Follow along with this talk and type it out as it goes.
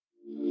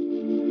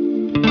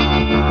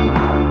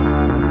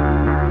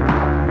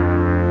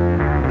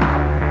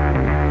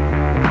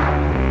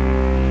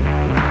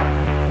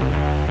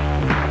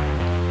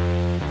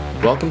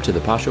Welcome to the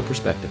Pasho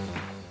Perspective,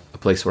 a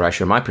place where I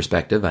share my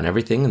perspective on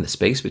everything in the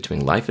space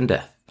between life and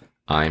death.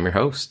 I am your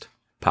host,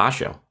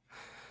 Pasho.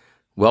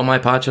 Well, my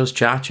Pachos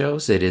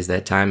Chachos, it is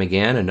that time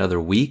again, another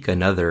week,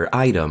 another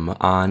item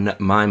on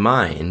my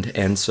mind,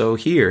 and so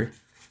here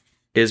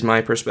is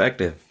my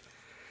perspective.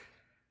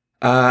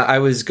 I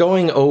was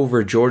going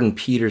over Jordan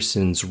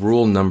Peterson's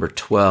rule number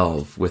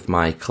 12 with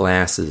my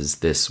classes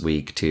this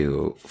week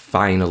to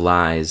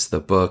finalize the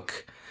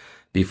book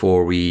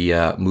before we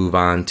move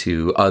on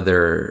to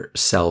other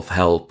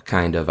self-help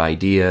kind of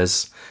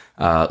ideas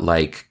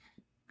like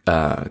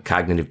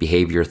cognitive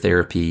behavior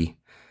therapy,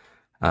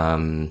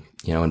 and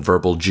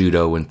verbal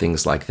judo and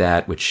things like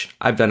that, which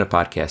I've done a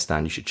podcast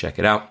on. You should check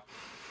it out.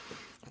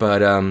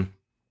 But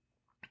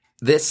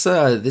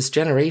this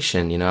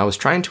generation, I was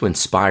trying to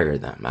inspire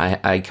them.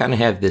 I kind of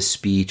have this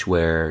speech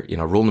where,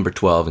 rule number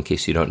 12, in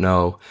case you don't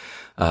know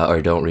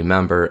or don't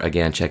remember,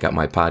 again, check out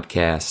my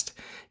podcast,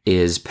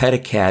 is pet a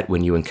cat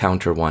when you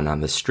encounter one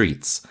on the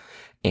streets.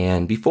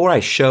 And before I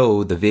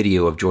show the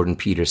video of Jordan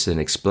Peterson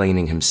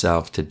explaining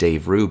himself to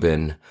Dave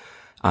Rubin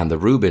on the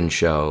Rubin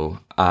Show,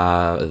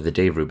 the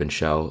Dave Rubin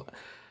Show,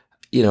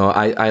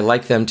 I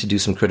like them to do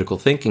some critical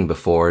thinking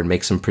before and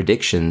make some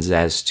predictions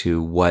as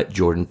to what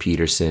Jordan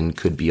Peterson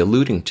could be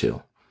alluding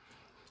to.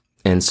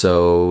 And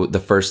so the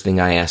first thing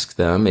I ask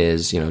them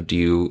is, do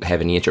you have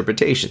any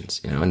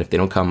interpretations? And if they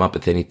don't come up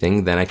with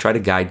anything, then I try to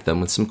guide them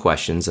with some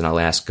questions, and I'll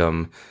ask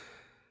them,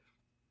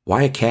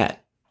 why a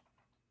cat?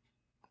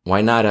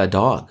 Why not a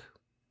dog?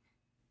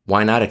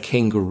 Why not a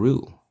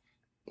kangaroo?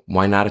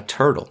 Why not a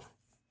turtle?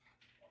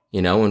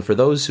 And for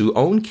those who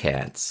own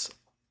cats,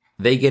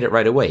 they get it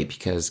right away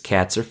because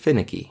cats are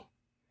finicky.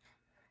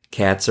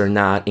 Cats are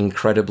not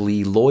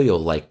incredibly loyal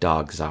like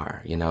dogs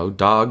are.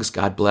 Dogs,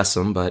 God bless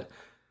them, but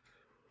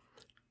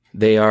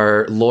they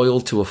are loyal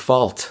to a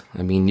fault.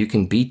 You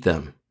can beat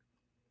them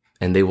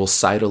and they will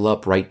sidle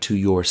up right to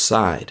your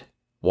side,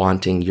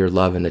 wanting your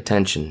love and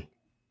attention.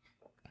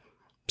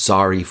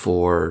 Sorry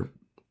for,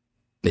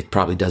 it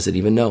probably doesn't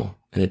even know,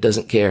 and it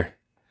doesn't care.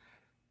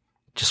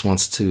 It just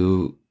wants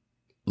to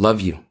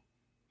love you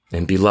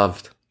and be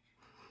loved.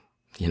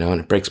 And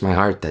it breaks my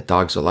heart that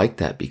dogs are like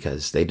that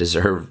because they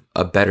deserve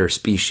a better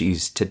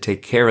species to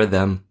take care of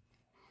them.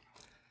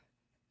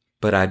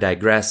 But I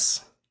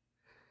digress.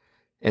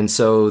 And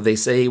so they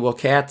say, well,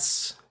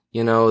 cats,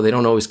 they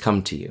don't always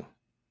come to you.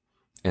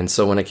 And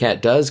so when a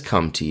cat does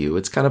come to you,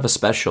 it's kind of a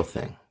special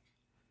thing.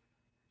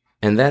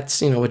 And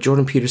that's, what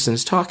Jordan Peterson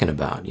is talking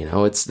about.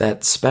 It's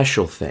that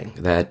special thing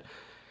that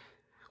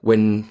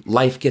when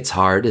life gets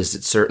hard, as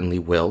it certainly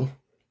will,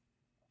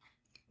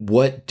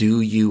 what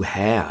do you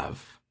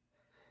have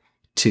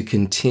to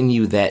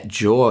continue that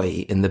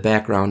joy in the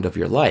background of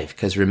your life?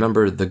 Because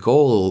remember, the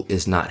goal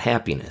is not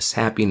happiness.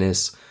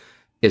 Happiness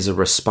is a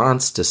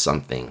response to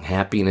something.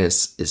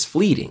 Happiness is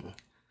fleeting.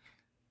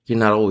 You're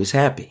not always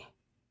happy.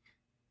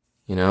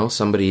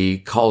 Somebody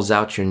calls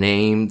out your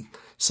name.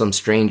 Some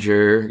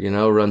stranger,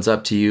 runs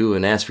up to you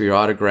and asks for your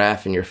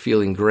autograph and you're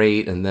feeling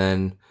great. And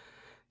then,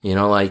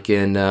 like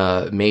in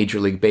Major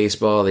League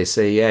Baseball, they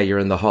say, yeah, you're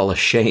in the Hall of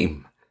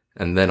Shame.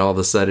 And then all of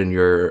a sudden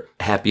your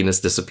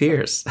happiness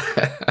disappears.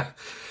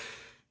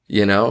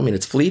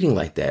 It's fleeting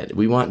like that.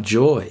 We want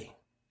joy.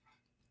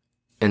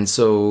 And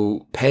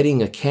so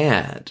petting a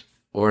cat,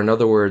 or in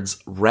other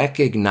words,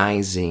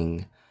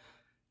 recognizing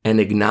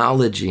and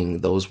acknowledging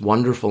those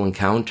wonderful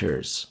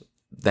encounters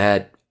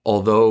that,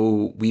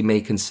 although we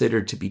may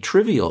consider to be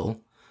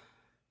trivial,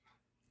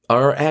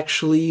 are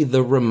actually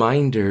the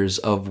reminders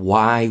of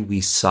why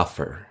we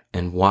suffer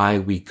and why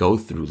we go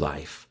through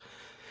life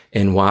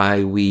and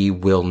why we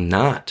will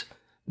not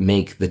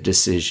make the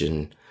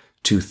decision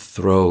to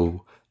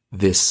throw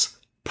this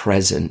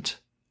present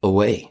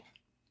away.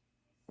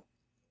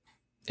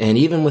 And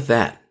even with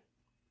that,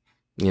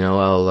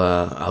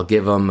 I'll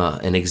give them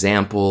an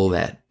example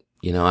that,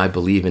 I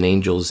believe in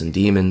angels and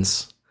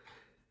demons,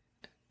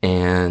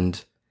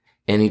 and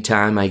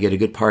anytime I get a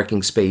good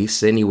parking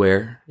space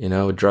anywhere,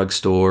 a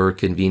drugstore,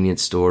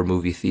 convenience store,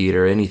 movie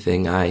theater,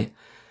 anything, I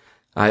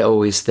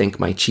always thank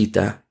my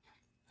Chita,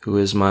 who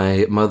is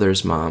my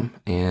mother's mom.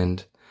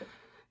 And,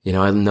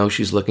 I know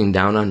she's looking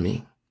down on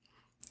me.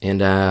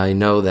 And I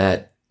know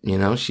that,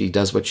 she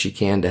does what she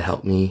can to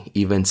help me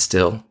even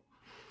still.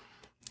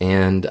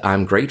 And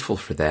I'm grateful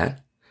for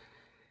that.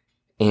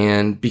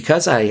 And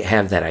because I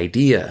have that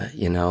idea,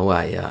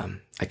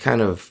 I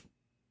kind of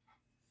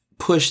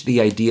push the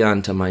idea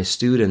onto my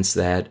students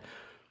that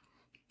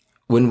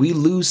when we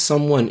lose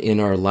someone in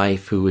our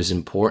life who is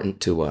important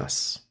to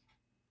us,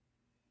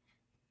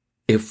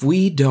 if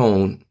we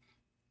don't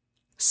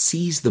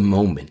seize the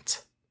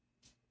moment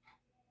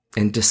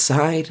and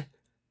decide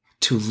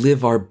to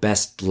live our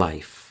best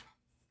life,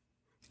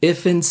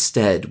 if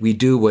instead we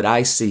do what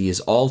I see is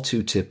all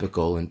too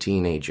typical in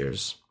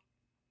teenagers,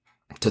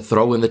 to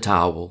throw in the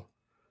towel,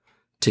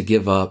 to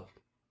give up,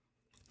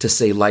 to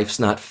say life's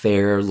not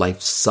fair,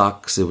 life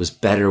sucks, it was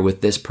better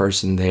with this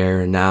person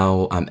there, and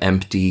now I'm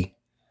empty.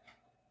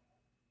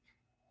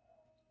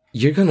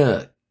 You're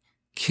gonna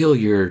kill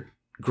your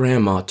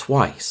grandma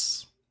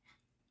twice.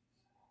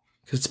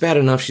 Because it's bad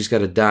enough she's got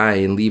to die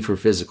and leave her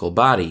physical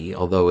body,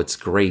 although it's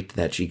great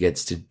that she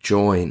gets to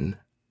join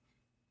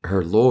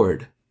her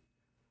Lord.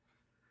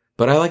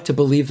 But I like to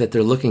believe that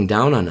they're looking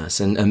down on us.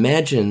 And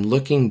imagine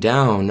looking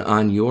down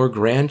on your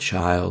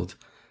grandchild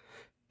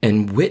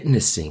and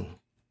witnessing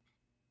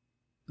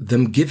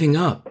them giving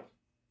up.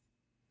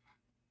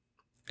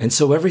 And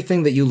so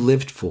everything that you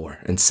lived for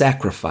and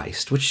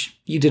sacrificed, which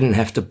you didn't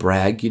have to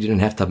brag, you didn't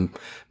have to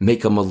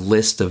make them a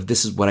list of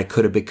this is what I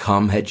could have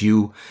become had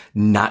you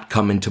not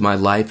come into my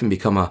life and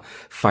become a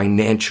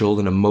financial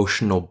and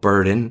emotional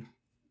burden.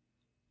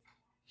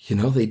 You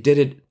know, they did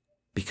it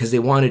because they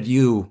wanted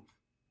you,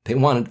 they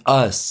wanted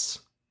us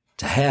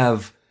to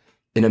have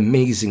an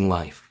amazing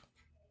life.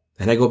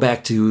 And I go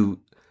back to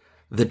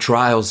the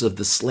trials of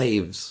the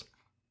slaves.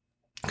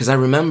 Because I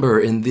remember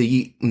in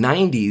the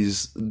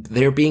 90s,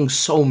 there being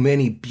so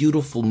many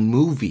beautiful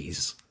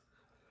movies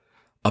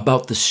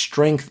about the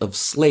strength of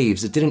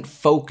slaves. It didn't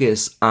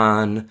focus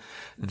on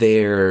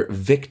their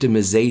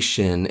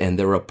victimization and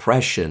their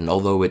oppression,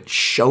 although it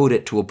showed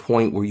it to a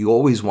point where you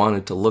always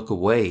wanted to look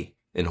away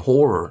in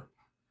horror.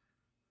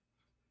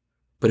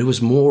 But it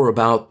was more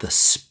about the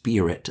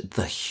spirit,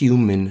 the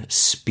human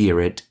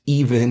spirit,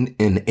 even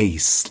in a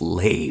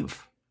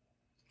slave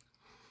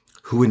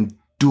who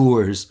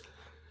endures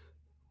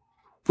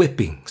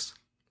whippings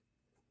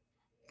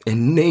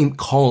and name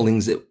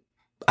callings that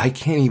I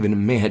can't even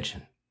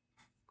imagine.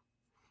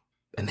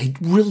 And they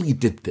really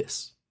did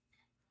this.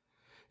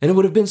 And it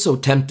would have been so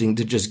tempting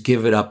to just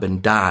give it up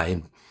and die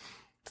and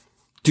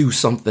do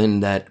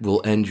something that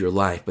will end your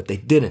life, but they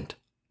didn't.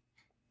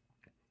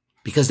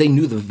 Because they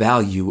knew the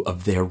value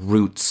of their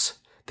roots.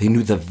 They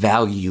knew the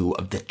value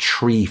of the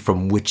tree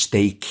from which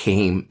they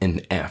came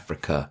in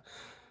Africa.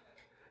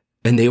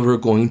 And they were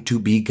going to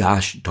be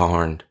gosh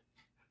darned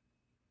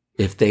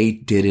if they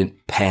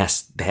didn't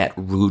pass that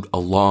root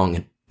along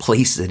and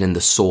place it in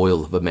the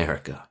soil of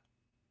America.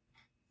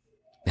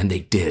 And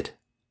they did.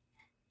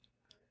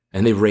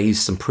 And they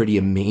raised some pretty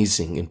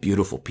amazing and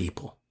beautiful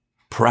people.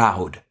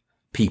 Proud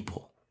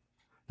people.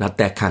 Not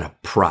that kind of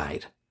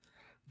pride,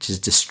 which is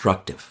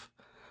destructive,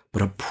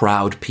 but a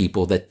proud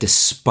people that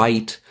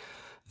despite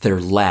their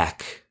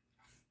lack,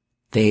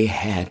 they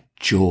had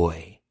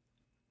joy.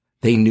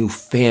 They knew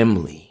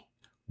family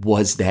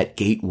was that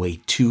gateway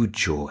to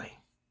joy.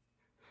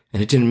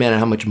 And it didn't matter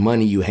how much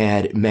money you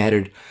had. It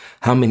mattered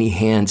how many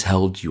hands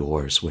held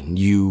yours when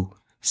you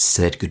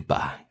said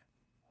goodbye.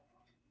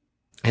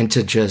 And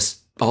to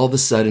just all of a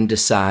sudden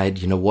decide,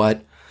 you know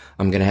what?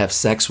 I'm going to have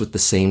sex with the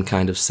same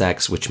kind of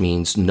sex, which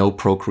means no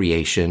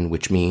procreation,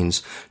 which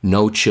means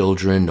no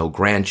children, no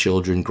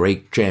grandchildren,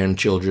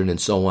 great-grandchildren,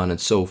 and so on and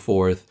so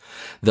forth.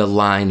 The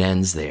line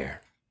ends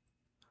there.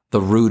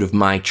 The root of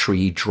my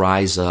tree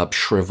dries up,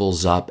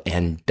 shrivels up,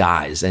 and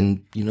dies.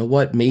 And you know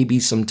what? Maybe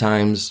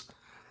sometimes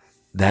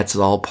that's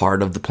all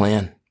part of the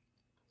plan.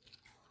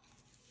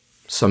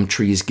 Some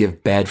trees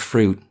give bad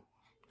fruit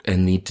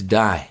and need to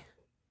die.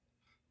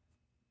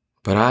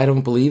 But I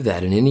don't believe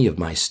that in any of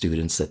my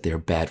students, that they're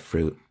bad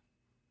fruit.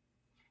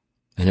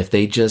 And if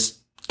they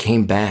just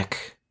came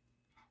back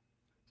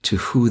to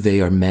who they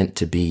are meant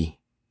to be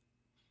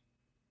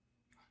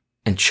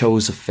and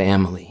chose a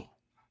family,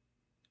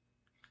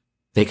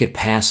 they could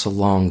pass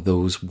along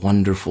those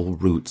wonderful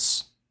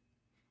roots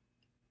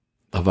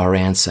of our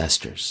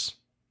ancestors,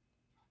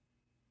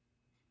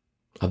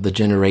 of the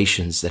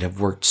generations that have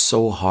worked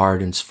so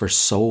hard and for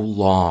so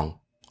long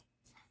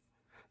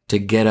to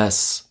get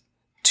us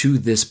to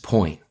this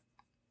point.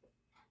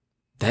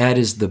 That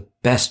is the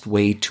best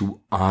way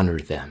to honor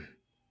them,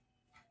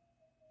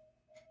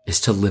 is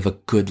to live a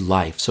good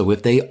life. So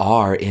if they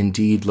are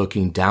indeed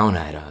looking down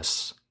at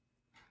us,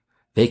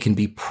 they can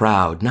be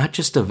proud, not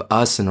just of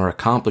us and our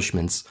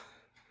accomplishments,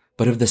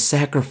 but of the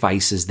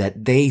sacrifices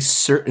that they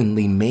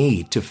certainly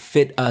made to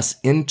fit us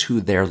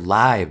into their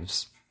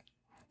lives,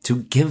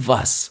 to give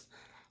us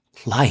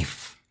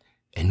life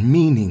and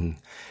meaning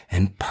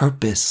and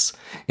purpose,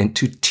 and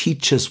to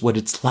teach us what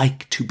it's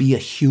like to be a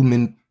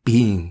human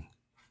being,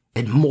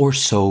 and more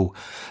so,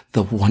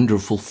 the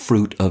wonderful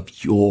fruit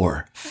of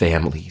your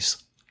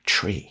family's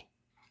tree.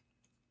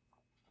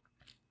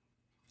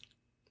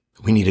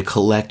 We need to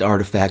collect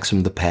artifacts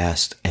from the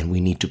past, and we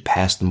need to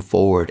pass them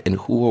forward. And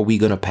who are we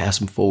going to pass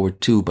them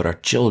forward to but our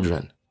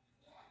children?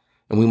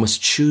 And we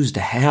must choose to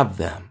have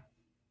them.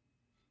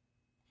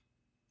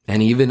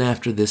 And even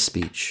after this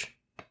speech,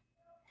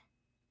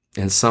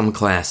 in some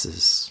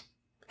classes,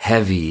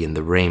 heavy in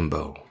the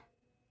rainbow,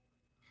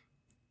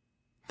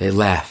 they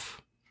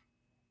laugh.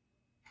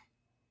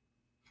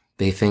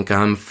 They think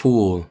I'm a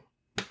fool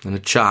and a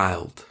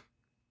child.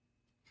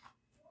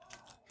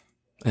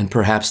 And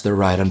perhaps they're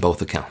right on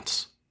both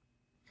accounts.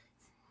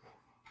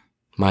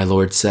 My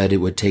Lord said it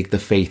would take the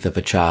faith of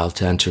a child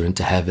to enter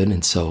into heaven,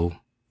 and so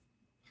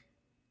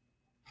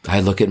I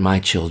look at my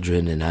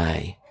children and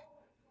I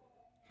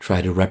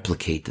try to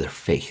replicate their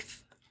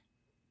faith.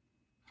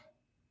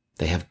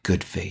 They have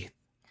good faith.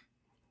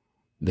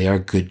 They are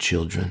good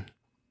children.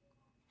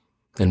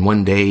 And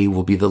one day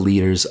will be the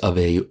leaders of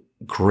a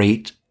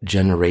great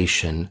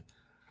generation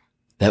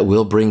that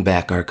will bring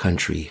back our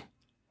country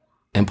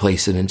and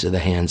place it into the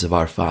hands of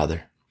our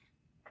Father.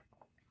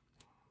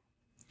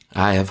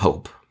 I have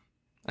hope,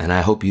 and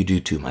I hope you do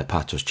too, my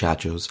Pachos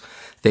Chachos.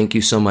 Thank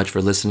you so much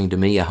for listening to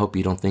me. I hope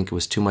you don't think it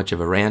was too much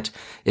of a rant.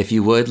 If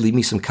you would, leave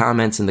me some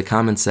comments in the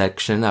comment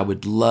section. I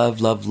would love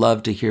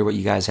to hear what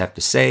you guys have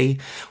to say,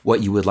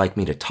 what you would like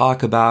me to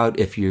talk about.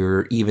 If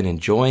you're even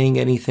enjoying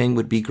anything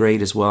would be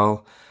great as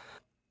well.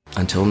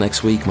 Until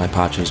next week, my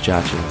Pachos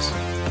Chachos.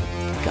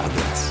 God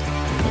bless.